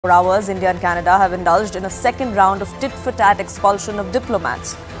hours, India and Canada have indulged in a second round of tit-for-tat expulsion of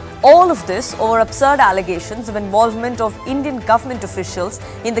diplomats. All of this over absurd allegations of involvement of Indian government officials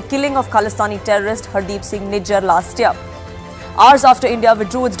in the killing of Khalistani terrorist Hardeep Singh Nijjar last year. Hours after India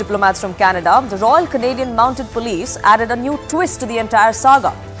withdrew its diplomats from Canada, the Royal Canadian Mounted Police added a new twist to the entire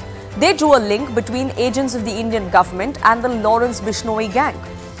saga. They drew a link between agents of the Indian government and the Lawrence Bishnoi gang.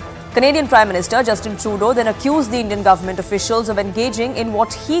 Canadian Prime Minister Justin Trudeau then accused the Indian government officials of engaging in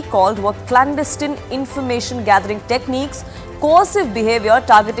what he called were clandestine information gathering techniques, coercive behaviour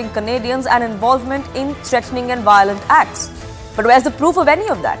targeting Canadians and involvement in threatening and violent acts. But where's the proof of any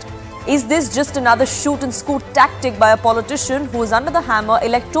of that? Is this just another shoot and scoot tactic by a politician who is under the hammer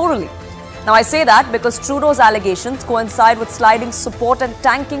electorally? Now I say that because Trudeau's allegations coincide with sliding support and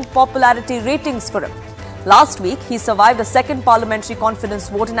tanking popularity ratings for him. Last week, he survived a second parliamentary confidence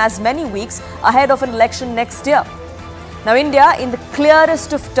vote in as many weeks ahead of an election next year. Now, India, in the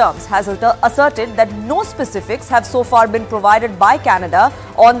clearest of terms, has asserted that no specifics have so far been provided by Canada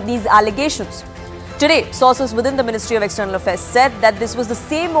on these allegations. Today, sources within the Ministry of External Affairs said that this was the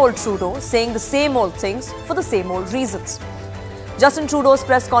same old Trudeau saying the same old things for the same old reasons. Justin Trudeau's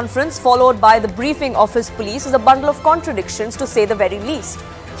press conference, followed by the briefing of his police, is a bundle of contradictions to say the very least.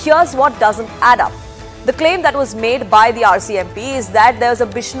 Here's what doesn't add up. The claim that was made by the RCMP is that there is a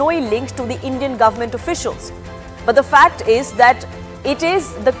Bishnoi link to the Indian government officials. But the fact is that it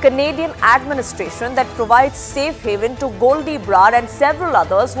is the Canadian administration that provides safe haven to Goldie Brar and several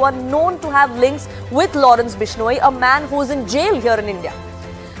others who are known to have links with Lawrence Bishnoi, a man who is in jail here in India.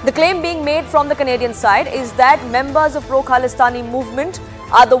 The claim being made from the Canadian side is that members of pro-Khalistani movement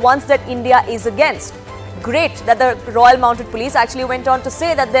are the ones that India is against. Great that the Royal Mounted Police actually went on to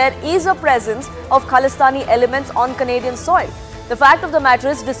say that there is a presence of Khalistani elements on Canadian soil. The fact of the matter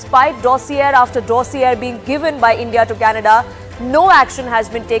is, despite dossier after dossier being given by India to Canada, no action has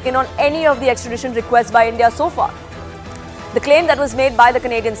been taken on any of the extradition requests by India so far. The claim that was made by the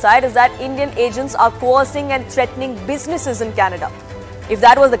Canadian side is that Indian agents are coercing and threatening businesses in Canada. If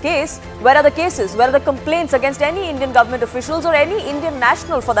that was the case, where are the cases? Where are the complaints against any Indian government officials or any Indian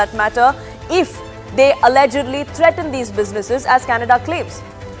national for that matter if they allegedly threaten these businesses as Canada claims?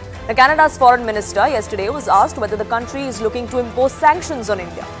 Now, Canada's foreign minister yesterday was asked whether the country is looking to impose sanctions on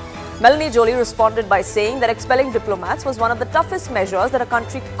India. Melanie Joly responded by saying that expelling diplomats was one of the toughest measures that a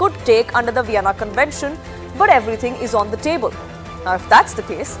country could take under the Vienna Convention, but everything is on the table. Now, if that's the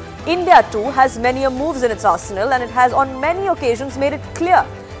case, India too has many moves in its arsenal, and it has on many occasions made it clear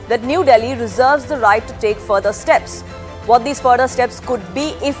that New Delhi reserves the right to take further steps. What these further steps could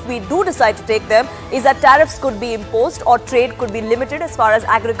be, if we do decide to take them, is that tariffs could be imposed or trade could be limited as far as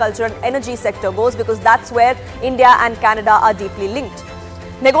agriculture and energy sector goes, because that's where India and Canada are deeply linked.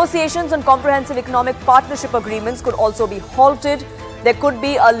 Negotiations on comprehensive economic partnership agreements could also be halted. There could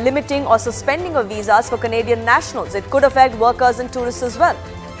be a limiting or suspending of visas for Canadian nationals. It could affect workers and tourists as well.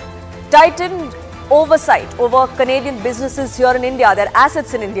 Tightened oversight over Canadian businesses here in India, their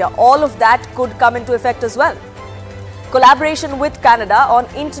assets in India, all of that could come into effect as well. Collaboration with Canada on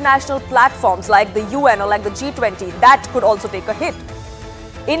international platforms like the UN or like the G20, that could also take a hit.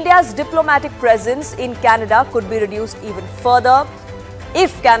 India's diplomatic presence in Canada could be reduced even further.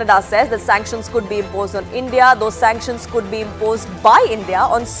 If Canada says that sanctions could be imposed on India, those sanctions could be imposed by India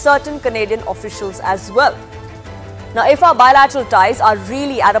on certain Canadian officials as well. Now, if our bilateral ties are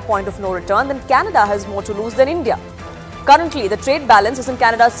really at a point of no return, then Canada has more to lose than India. Currently, the trade balance is in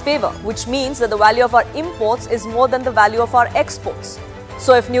Canada's favour, which means that the value of our imports is more than the value of our exports.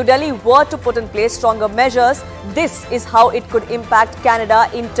 So if New Delhi were to put in place stronger measures, this is how it could impact Canada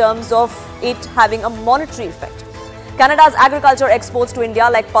in terms of it having a monetary effect. Canada's agriculture exports to India,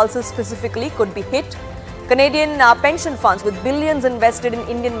 like pulses specifically, could be hit. Canadian pension funds with billions invested in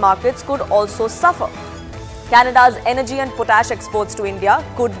Indian markets could also suffer. Canada's energy and potash exports to India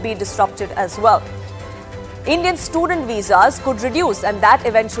could be disrupted as well. Indian student visas could reduce, and that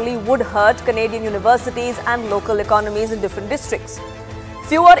eventually would hurt Canadian universities and local economies in different districts.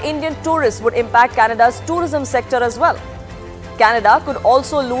 Fewer Indian tourists would impact Canada's tourism sector as well. Canada could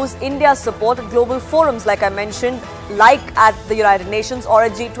also lose India's support at global forums, like I mentioned, like at the United Nations or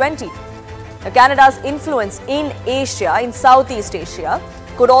at G20. Now, Canada's influence in Asia, in Southeast Asia,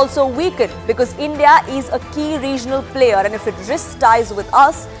 could also weaken because India is a key regional player, and if it risks ties with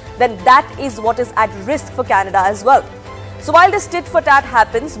us, then that is what is at risk for Canada as well. So while this tit-for-tat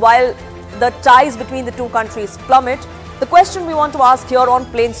happens, while the ties between the two countries plummet, the question we want to ask here on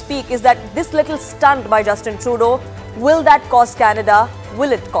Plain Speak is that this little stunt by Justin Trudeau, will that cost Canada?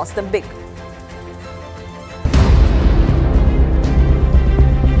 Will it cost them big?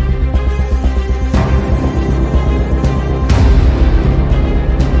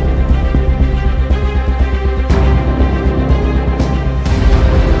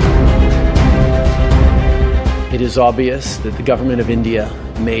 is obvious that the government of India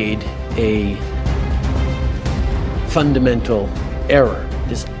made a fundamental error.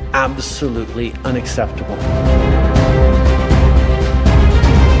 It is absolutely unacceptable.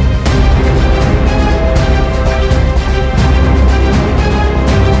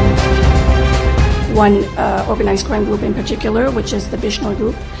 One organized crime group in particular, which is the Bishnoi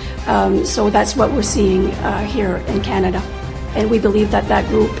group. So that's what we're seeing here in Canada. And we believe that that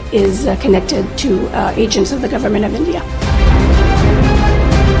group is connected to agents of the government of India.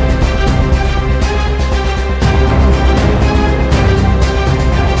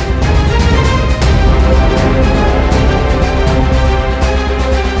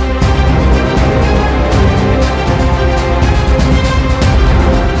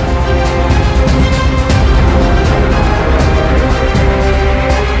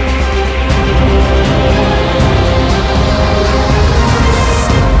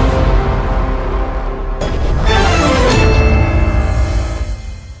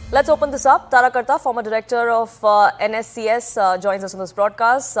 Let's open this up. Tara Karta, former director of NSCS, joins us on this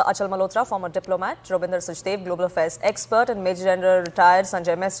broadcast. Achal Malhotra, former diplomat. Robinder Sachdev, global affairs expert. And Major General retired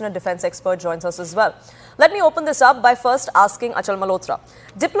Sanjay Mesner, defense expert, joins us as well. Let me open this up by first asking Achal Malhotra.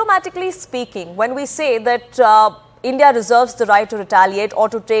 Diplomatically speaking, when we say that India reserves the right to retaliate or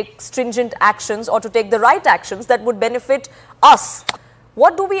to take stringent actions or to take the right actions that would benefit us,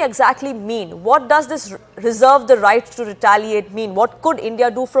 what do we exactly mean? What does this reserve the right to retaliate mean? What could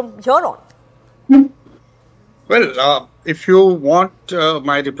India do from here on? Well, if you want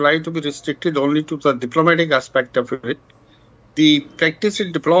my reply to be restricted only to the diplomatic aspect of it, the practice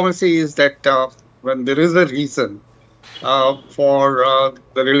in diplomacy is that when there is a reason for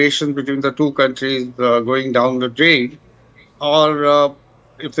the relations between the two countries going down the drain, or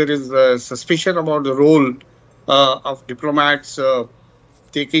if there is a suspicion about the role of diplomats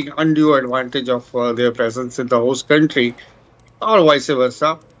taking undue advantage of their presence in the host country, or vice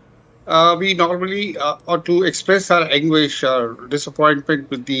versa, we normally ought to express our anguish or disappointment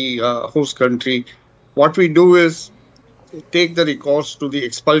with the host country. What we do is take the recourse to the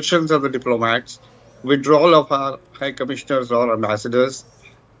expulsions of the diplomats, withdrawal of our high commissioners or ambassadors,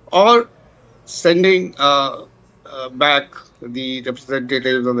 or sending back the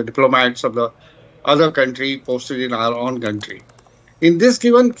representatives or the diplomats of the other country posted in our own country. In this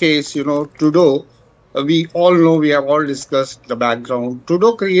given case, Trudeau, we all know, we have all discussed the background.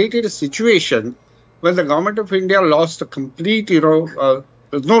 Trudeau created a situation when the government of India lost a complete,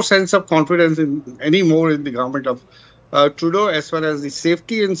 there's no sense of confidence anymore in the government of Trudeau as far as the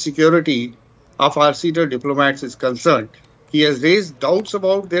safety and security of our senior diplomats is concerned. He has raised doubts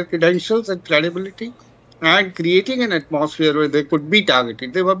about their credentials and credibility and creating an atmosphere where they could be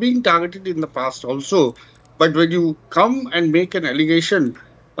targeted. They were being targeted in the past also. But when you come and make an allegation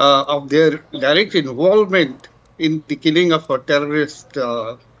of their direct involvement in the killing of a terrorist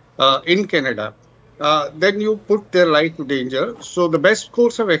in Canada, then you put their life to danger. So the best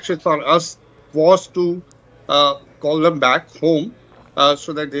course of action for us was to call them back home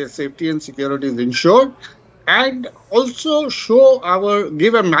so that their safety and security is ensured, and also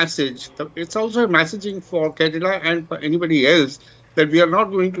give a message. It's also a messaging for Canada and for anybody else that we are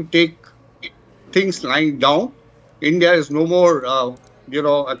not going to take things lying down. India is no more,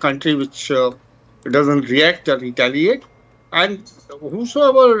 a country which doesn't react or retaliate. And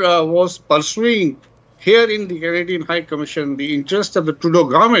whosoever was pursuing here in the Canadian High Commission the interest of the Trudeau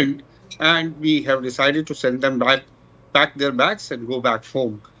government, and we have decided to send them back, pack their bags and go back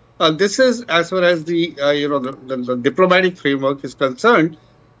home. This is as far as the diplomatic framework is concerned.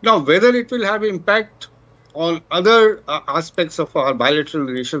 Now, whether it will have impact on other aspects of our bilateral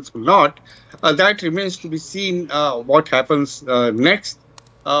relations or not, that remains to be seen what happens next,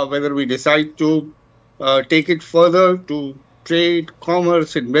 whether we decide to take it further to trade,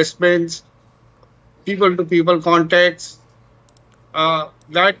 commerce, investments, people-to-people contacts.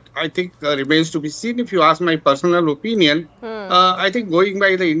 That, I think, remains to be seen. If you ask my personal opinion, I think going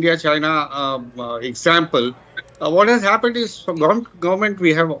by the India-China example, what has happened is from government,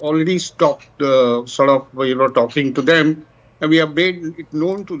 we have already stopped talking to them. And we have made it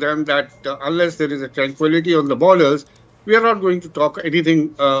known to them that unless there is a tranquility on the borders, we are not going to talk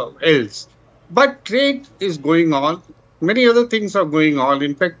anything else. But trade is going on. Many other things are going on.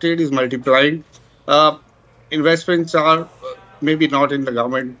 In fact, trade is multiplying. Investments are maybe not in the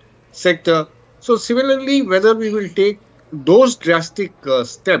government sector. So similarly, whether we will take those drastic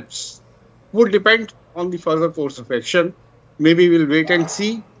steps would depend on the further course of action. Maybe we'll wait and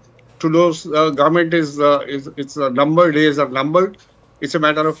see. Trudeau's government its days are numbered. It's a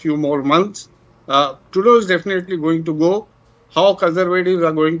matter of few more months. Trudeau is definitely going to go. How conservatives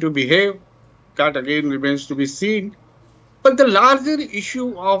are going to behave, that again remains to be seen. But the larger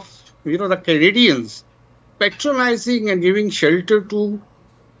issue of, the Canadians patronizing and giving shelter to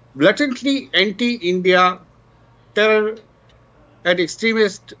blatantly anti-India terror and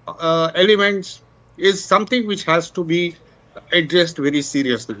extremist elements is something which has to be addressed very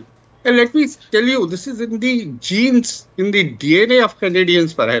seriously. And let me tell you, this is in the genes, in the DNA of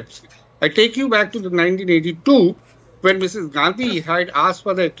Canadians, perhaps. I take you back to the 1982, when Mrs. Gandhi had asked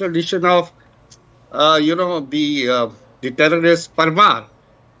for the extradition of, the terrorist Parmar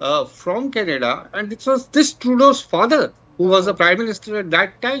from Canada. And it was this Trudeau's father, who was the Prime Minister at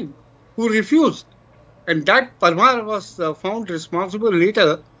that time, who refused. And that Parmar was found responsible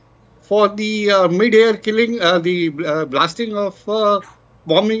later for the mid-air killing, the blasting of,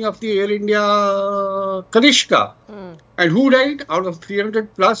 bombing of the Air India Kanishka. And who died? Out of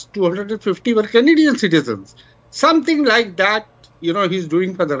 300 plus, 250 were Canadian citizens. Something like that, he's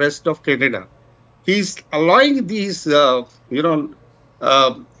doing for the rest of Canada. He's allowing these,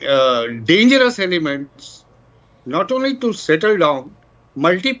 dangerous elements not only to settle down,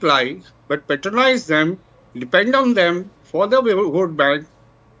 multiply, but patronize them, depend on them for the vote bank,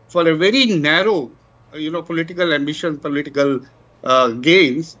 for a very narrow, political ambition, political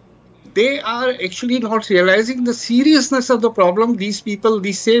gains. They are actually not realizing the seriousness of the problem these people,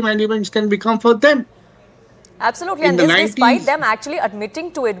 these same elements can become for them. Absolutely, and this despite them actually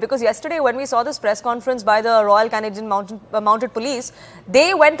admitting to it, because yesterday when we saw this press conference by the Royal Canadian Mounted Police,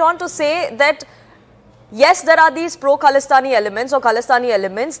 they went on to say that yes, there are these pro-Khalistani elements or Khalistani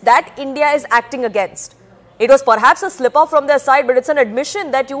elements that India is acting against. It was perhaps a slip-up from their side, but it's an admission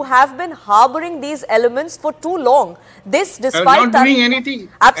that you have been harboring these elements for too long. This despite... not doing anything.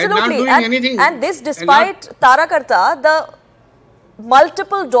 Absolutely. And this despite Tarakarta, the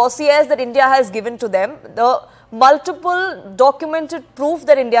multiple dossiers that India has given to them, the multiple documented proof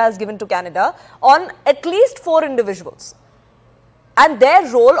that India has given to Canada on at least 4 individuals. And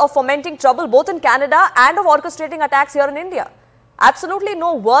their role of fomenting trouble both in Canada and of orchestrating attacks here in India. Absolutely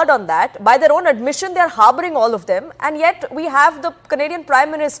no word on that. By their own admission, they are harboring all of them. And yet we have the Canadian Prime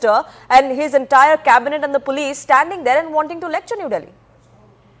Minister and his entire cabinet and the police standing there and wanting to lecture New Delhi.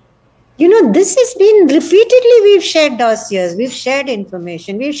 This has been repeatedly, we've shared dossiers, we've shared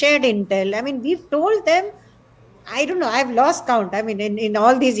information, we've shared intel. I mean, we've told them, I don't know, I've lost count. I mean, in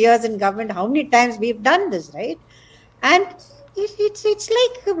all these years in government, how many times we've done this, right? And it's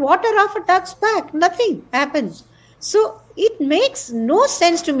like water off a duck's back. Nothing happens. So it makes no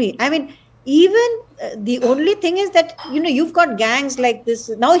sense to me. I mean, even the only thing is that, you've got gangs like this.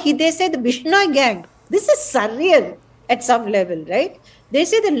 Now they say the Bishnoi gang. This is surreal at some level, right? They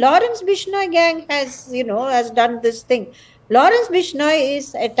say the Lawrence Bishnoi gang has done this thing. Lawrence Bishnoi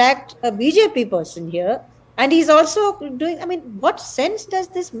is attacked a BJP person here. And he's also doing, what sense does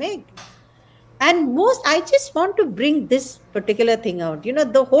this make? And I just want to bring this particular thing out.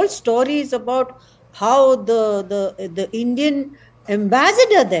 The whole story is about how the Indian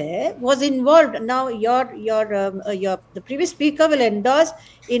ambassador there was involved. Now, the previous speaker will endorse.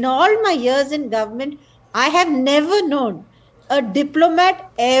 In all my years in government, I have never known a diplomat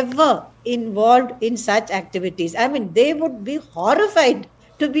ever involved in such activities. I mean, they would be horrified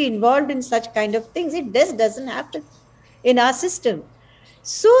to be involved in such kind of things. It just doesn't happen in our system.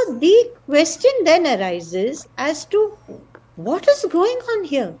 So the question then arises as to what is going on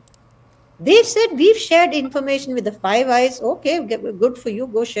here. They've said we've shared information with the Five Eyes. Okay, good for you.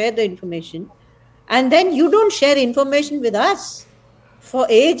 Go share the information. And then you don't share information with us for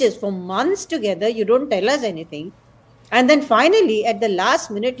ages, for months together. You don't tell us anything. And then finally, at the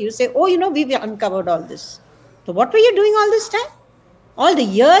last minute, you say, we've uncovered all this. So what were you doing all this time? All the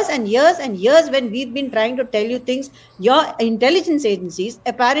years and years and years when we've been trying to tell you things, your intelligence agencies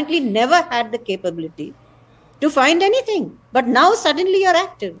apparently never had the capability to find anything. But now suddenly you're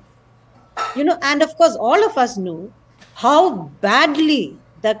active. And of course, all of us know how badly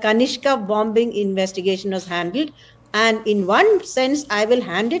the Kanishka bombing investigation was handled. And in one sense, I will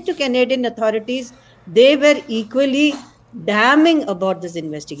hand it to Canadian authorities. They were equally damning about this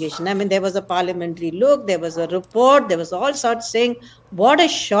investigation. I mean, there was a parliamentary look, there was a report, there was all sorts saying what a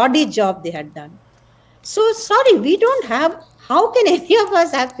shoddy job they had done. So, sorry, how can any of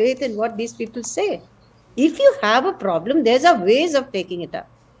us have faith in what these people say? If you have a problem, there's a ways of taking it up.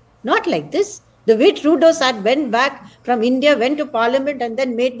 Not like this. The way Trudeau went back from India, went to Parliament and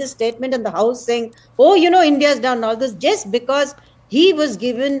then made this statement in the House saying, India's done all this, just because he was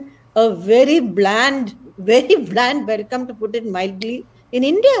given a very bland welcome, to put it mildly, in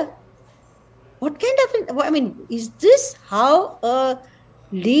India. What kind of, is this how a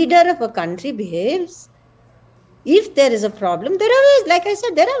leader of a country behaves? If there is a problem, there are ways, like I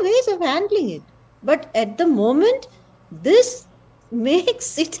said, there are ways of handling it. But at the moment, this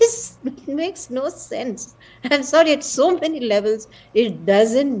makes no sense. I'm sorry, at so many levels, it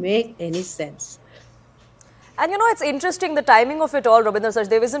doesn't make any sense. And it's interesting, the timing of it all, Rabindra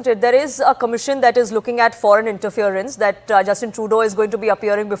Sachdev, isn't it? There is a commission that is looking at foreign interference that Justin Trudeau is going to be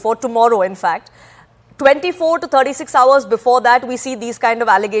appearing before tomorrow, in fact. 24 to 36 hours before that, we see these kind of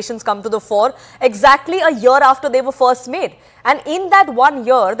allegations come to the fore, exactly a year after they were first made. And in that 1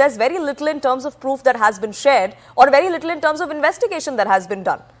 year, there's very little in terms of proof that has been shared, or very little in terms of investigation that has been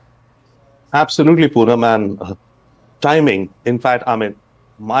done. Absolutely, Poonam, and timing. In fact,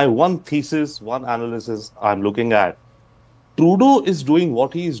 my one thesis, one analysis I'm looking at, Trudeau is doing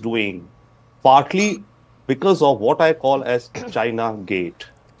what he is doing partly because of what I call as China Gate.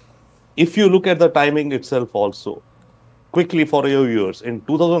 If you look at the timing itself also, quickly for your viewers, in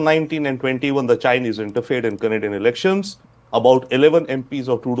 2019 and 21, the Chinese interfered in Canadian elections. About 11 MPs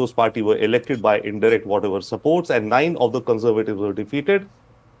of Trudeau's party were elected by indirect whatever supports, and 9 of the Conservatives were defeated.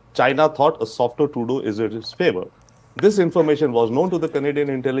 China thought a softer Trudeau is in its favor. This information was known to the Canadian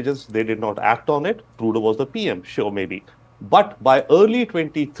intelligence. They did not act on it. Trudeau was the PM, sure, maybe. But by early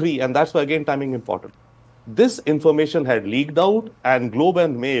 23, and that's why again timing important, this information had leaked out, and Globe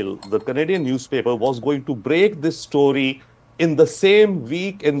and Mail, the Canadian newspaper, was going to break this story in the same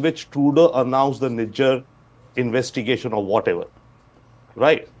week in which Trudeau announced the Niger investigation or whatever,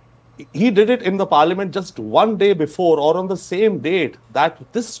 right? He did it in the parliament just 1 day before, or on the same date that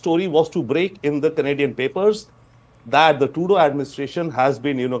this story was to break in the Canadian papers, that the Trudeau administration has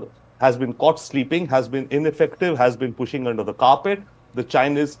been caught sleeping, has been ineffective, has been pushing under the carpet the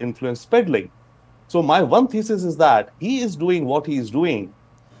Chinese influence peddling. So my one thesis is that he is doing what he is doing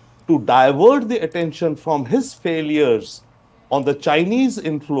to divert the attention from his failures on the Chinese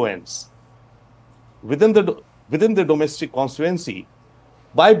influence within the domestic constituency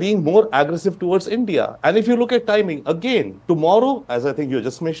by being more aggressive towards India. And if you look at timing, again, tomorrow, as I think you're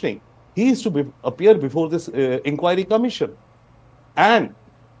just mentioning, he is to appear before this inquiry commission. And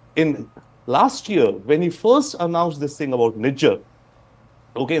in last year, when he first announced this thing about Niger,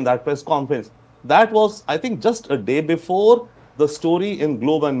 okay, in that press conference, that was, I think, just a day before the story in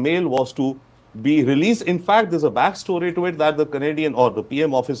Globe and Mail was to be released. In fact, there's a backstory to it that the Canadian or the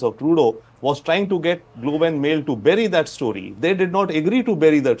PM office of Trudeau was trying to get Globe and Mail to bury that story. They did not agree to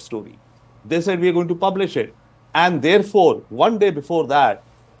bury that story. They said, we are going to publish it. And therefore, 1 day before that,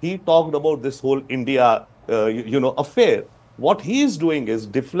 he talked about this whole India, affair. What he is doing is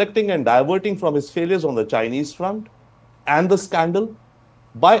deflecting and diverting from his failures on the Chinese front and the scandal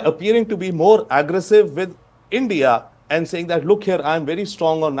by appearing to be more aggressive with India and saying that, look here, I'm very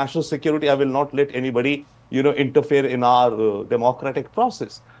strong on national security. I will not let anybody, interfere in our democratic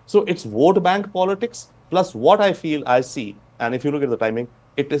process. So it's vote bank politics plus what I feel I see. And if you look at the timing,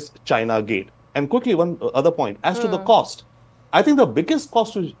 it is China Gate. And quickly, one other point as to the cost. I think the biggest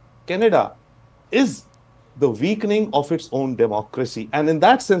cost to Canada is the weakening of its own democracy. And in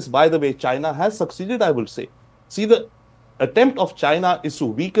that sense, by the way, China has succeeded, I will say. See, the attempt of China is to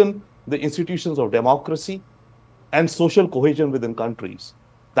weaken the institutions of democracy and social cohesion within countries.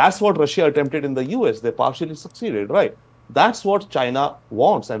 That's what Russia attempted in the US. They partially succeeded, right? That's what China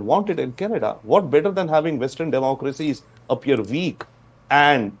wants and wanted in Canada. What better than having Western democracies appear weak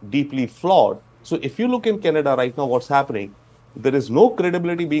and deeply flawed? So if you look in Canada right now, what's happening, there is no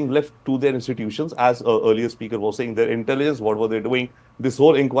credibility being left to their institutions. As an earlier speaker was saying, their intelligence, what were they doing? This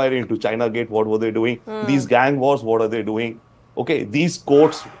whole inquiry into China Gate, what were they doing? These gang wars, what are they doing? Okay, these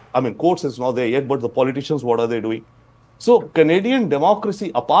courts, courts is not there yet, but the politicians, what are they doing? So Canadian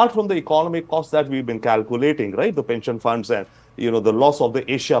democracy, apart from the economic costs that we've been calculating, right? The pension funds and, the loss of the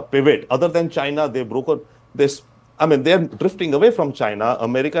Asia pivot. Other than China, they've broken this. They're drifting away from China.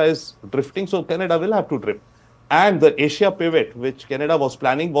 America is drifting, so Canada will have to drift. And the Asia pivot, which Canada was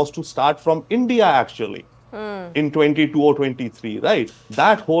planning, was to start from India, actually, in 22 or 23, right?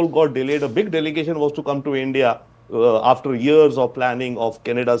 That whole got delayed. A big delegation was to come to India after years of planning of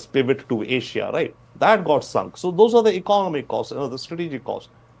Canada's pivot to Asia, right? That got sunk. So those are the economic costs, the strategic costs.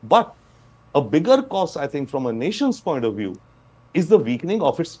 But a bigger cost, I think, from a nation's point of view, is the weakening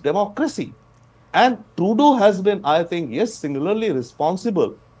of its democracy. And Trudeau has been, I think, yes, singularly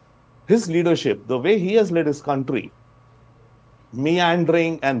responsible. His leadership, the way he has led his country,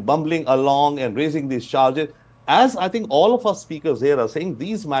 meandering and bumbling along and raising these charges, as I think all of us speakers here are saying,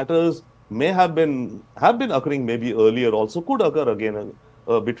 these matters may have been occurring maybe earlier also, could occur again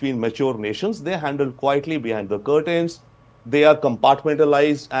between mature nations. They handled quietly behind the curtains. They are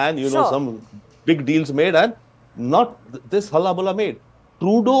compartmentalized and, some big deals made and not this hullabaloo made.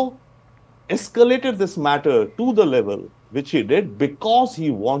 Trudeau escalated this matter to the level which he did because he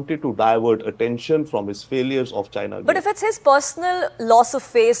wanted to divert attention from his failures of China. But if it's his personal loss of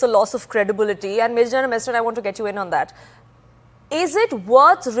face or loss of credibility, and Major General Mestre, I want to get you in on that, is it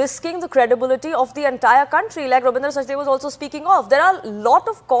worth risking the credibility of the entire country? Like Rabindra Sachdev was also speaking of, there are a lot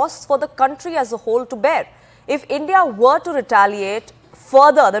of costs for the country as a whole to bear. If India were to retaliate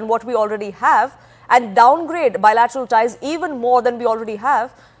further than what we already have and downgrade bilateral ties even more than we already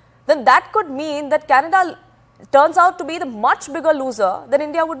have, then that could mean that Canada turns out to be the much bigger loser than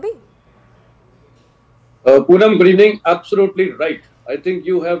India would be. Poonam, good evening. Absolutely right. I think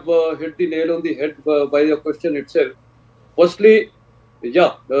you have hit the nail on the head by your question itself. Firstly,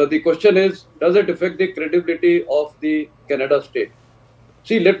 the question is, does it affect the credibility of the Canada state?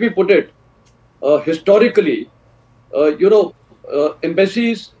 See, let me put it. Historically,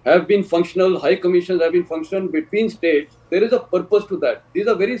 embassies have been functional, high commissions have been functional between states. There is a purpose to that. These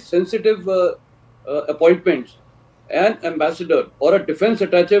are very sensitive appointments. An ambassador or a defense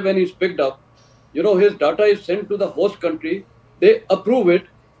attaché, when he's picked up, his data is sent to the host country, they approve it,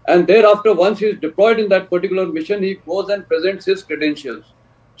 and thereafter, once he is deployed in that particular mission, he goes and presents his credentials.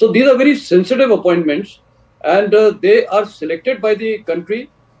 So these are very sensitive appointments, and they are selected by the country.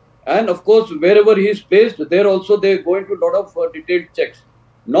 And of course, wherever he is placed, there also they go into a lot of detailed checks.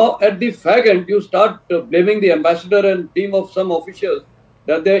 Now, at the fag end, you start blaming the ambassador and team of some officials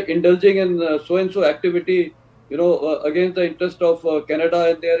that they're indulging in so-and-so activity, against the interest of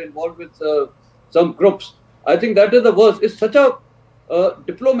Canada, and they're involved with some groups. I think that is the worst. It's such a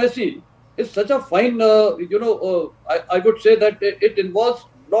diplomacy. It's such a fine, I would say that it involves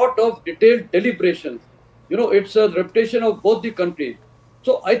a lot of detailed deliberations. It's a reputation of both the countries.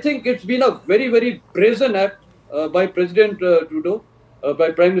 So I think it's been a very, very brazen act by President Trudeau,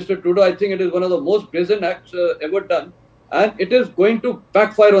 by Prime Minister Trudeau. I think it is one of the most brazen acts ever done, and it is going to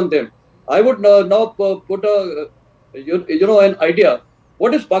backfire on them. I would now put an idea.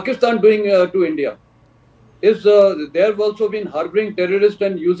 What is Pakistan doing to India? Is they have also been harboring terrorists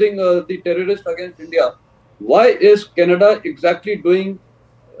and using the terrorists against India. Why is Canada exactly doing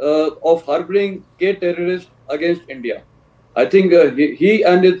of harboring terrorists against India? I think he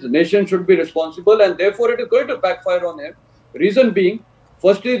and his nation should be responsible, and therefore it is going to backfire on him. Reason being,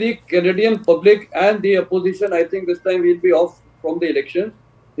 firstly, the Canadian public and the opposition, I think this time he'll be off from the election.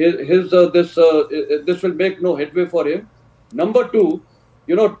 This will make no headway for him. Number two,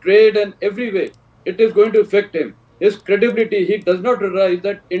 trade and every way, it is going to affect him. His credibility, he does not realize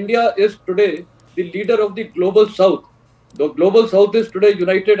that India is today the leader of the global south. The global south is today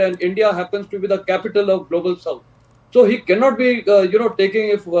united, and India happens to be the capital of global south. So he cannot be, taking,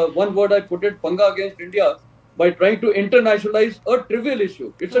 if one word I put it, panga against India by trying to internationalize a trivial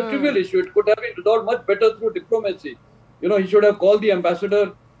issue. It's a trivial issue. It could have been resolved much better through diplomacy. He should have called the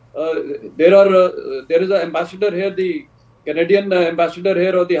ambassador. There is an ambassador here, the Canadian ambassador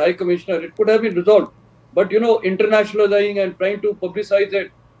here, or the High Commissioner. It could have been resolved. But, internationalizing and trying to publicize it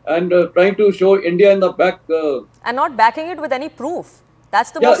and trying to show India in the back. And not backing it with any proof.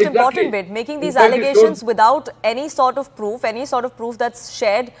 That's the most important bit, making these allegations without any sort of proof that's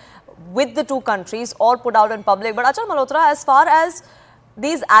shared with the two countries or put out in public. But Achal Malhotra, as far as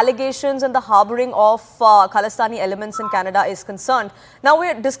these allegations and the harboring of Khalistani elements in Canada is concerned, now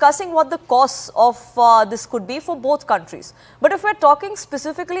we're discussing what the costs of this could be for both countries. But if we're talking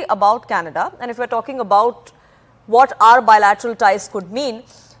specifically about Canada, and if we're talking about what our bilateral ties could mean,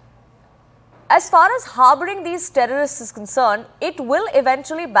 as far as harboring these terrorists is concerned, it will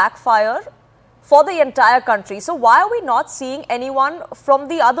eventually backfire for the entire country. So why are we not seeing anyone from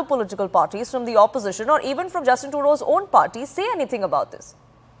the other political parties, from the opposition, or even from Justin Trudeau's own party say anything about this?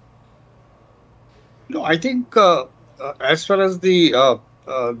 No, I think as far as the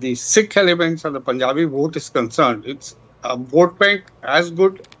Sikh elements and the Punjabi vote is concerned, it's a vote bank as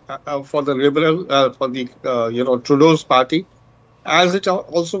good for the Liberal, for the Trudeau's party, as it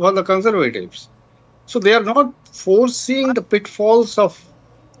also for the Conservatives. So they are not foreseeing the pitfalls of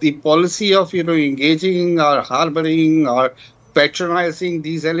the policy of engaging or harboring or patronizing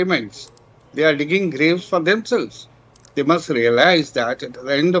these elements. They are digging graves for themselves. They must realize that at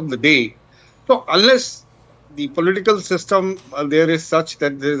the end of the day, so unless the political system there is such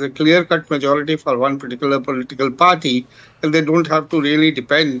that there is a clear-cut majority for one particular political party, and they don't have to really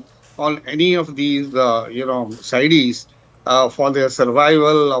depend on any of these sides for their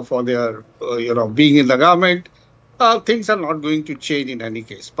survival or for their being in the government, things are not going to change in any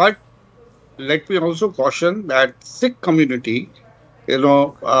case. But let me also caution that Sikh community, they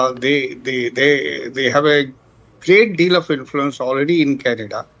have a great deal of influence already in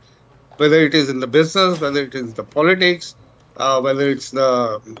Canada, whether it is in the business, whether it is the politics, whether it's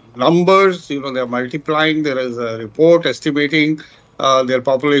the numbers, they're multiplying. There is a report estimating their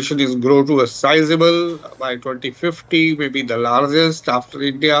population is grow to a sizable by 2050, maybe the largest after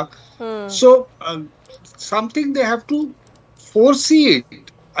India. So something they have to foresee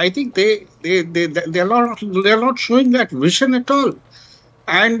it. I think they're not showing that vision at all,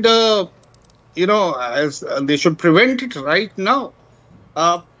 and as they should prevent it right now.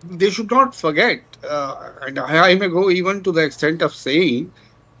 They should not forget, and I may go even to the extent of saying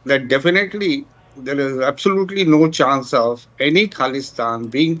that definitely there is absolutely no chance of any Khalistan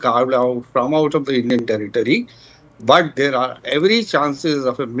being carved out of the Indian territory, but there are every chances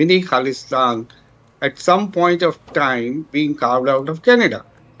of a mini Khalistan at some point of time being carved out of Canada.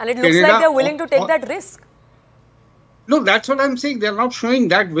 And it looks like they're willing to take that risk. No, that's what I'm saying. They're not showing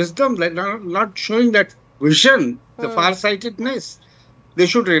that wisdom. They're not showing that vision, the farsightedness. They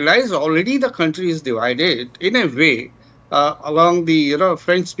should realize already the country is divided in a way along the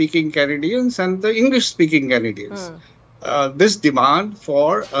French-speaking Canadians and the English-speaking Canadians. This demand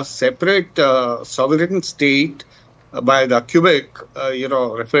for a separate sovereign state by the Quebec,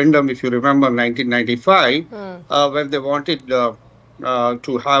 referendum, if you remember, 1995, when they wanted to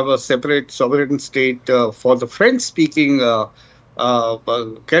have a separate sovereign state for the French-speaking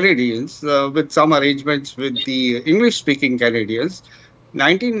Canadians, with some arrangements with the English-speaking Canadians.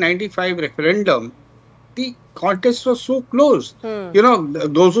 1995 referendum, the contest was so close.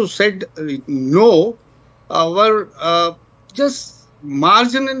 Those who said no were just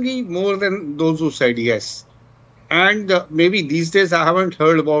marginally more than those who said yes. And maybe these days I haven't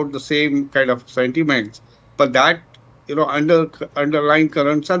heard about the same kind of sentiments, but that underlying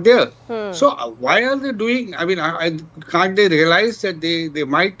currents are there. So why are they doing? I mean, can't they realize that they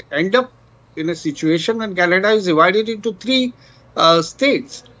might end up in a situation when Canada is divided into 3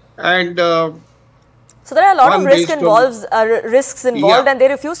 states, and so there are a lot of risks involved, and they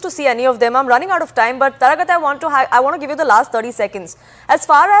refuse to see any of them. I'm running out of time, but Taragat, I want to give you the last 30 seconds. As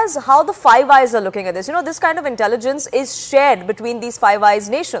far as how the Five Eyes are looking at this, this kind of intelligence is shared between these Five Eyes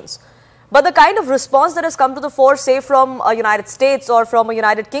nations. But the kind of response that has come to the fore, say from a United States or from a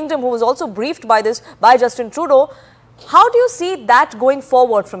United Kingdom, who was also briefed by this by Justin Trudeau, how do you see that going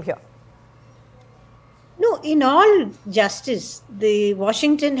forward from here? No, in all justice, the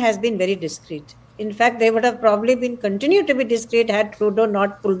Washington has been very discreet. In fact, they would have probably continued to be discreet had Trudeau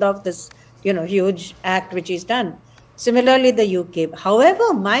not pulled off this, huge act which he's done. Similarly, the UK.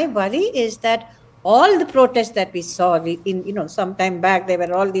 However, my worry is that all the protests that we saw in, some time back, there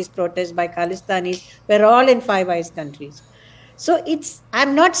were all these protests by Khalistanis, were all in Five Eyes countries. So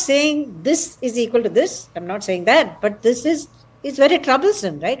I'm not saying this is equal to this. I'm not saying that, but it's very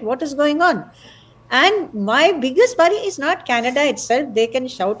troublesome, right? What is going on? And my biggest worry is not Canada itself. They can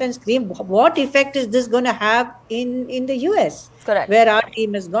shout and scream. What effect is this going to have in the US? Correct. Where our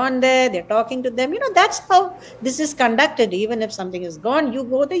team has gone there, they're talking to them. That's how this is conducted. Even if something is gone, you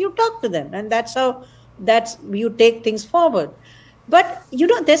go there, you talk to them. And that's you take things forward. But,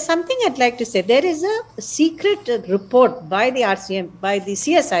 there's something I'd like to say. There is a secret report by the by the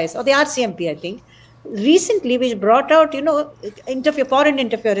CSIS or the RCMP, I think, recently, which brought out, foreign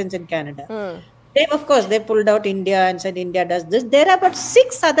interference in Canada. They pulled out India and said India does this. There are about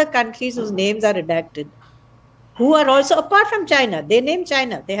 6 other countries whose names are redacted, who are also, apart from China, they name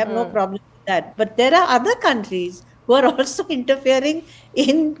China. They have no problem with that. But there are other countries who are also interfering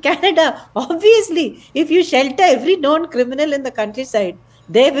in Canada. Obviously, if you shelter every known criminal in the countryside,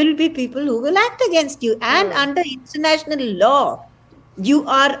 there will be people who will act against you. And under international law, you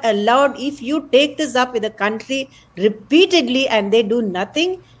are allowed, if you take this up with a country repeatedly and they do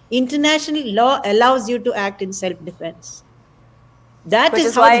nothing, international law allows you to act in self-defense. Which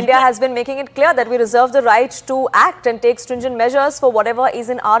is why India has been making it clear that we reserve the right to act and take stringent measures for whatever is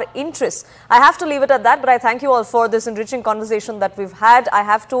in our interests. I have to leave it at that, but I thank you all for this enriching conversation that we've had. I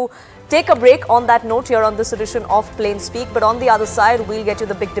have to take a break on that note here on this edition of Plain Speak. But on the other side, we'll get you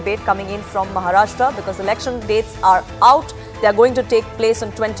the big debate coming in from Maharashtra, because election dates are out. They are going to take place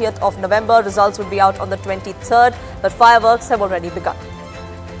on 20th of November. Results will be out on the 23rd, but fireworks have already begun.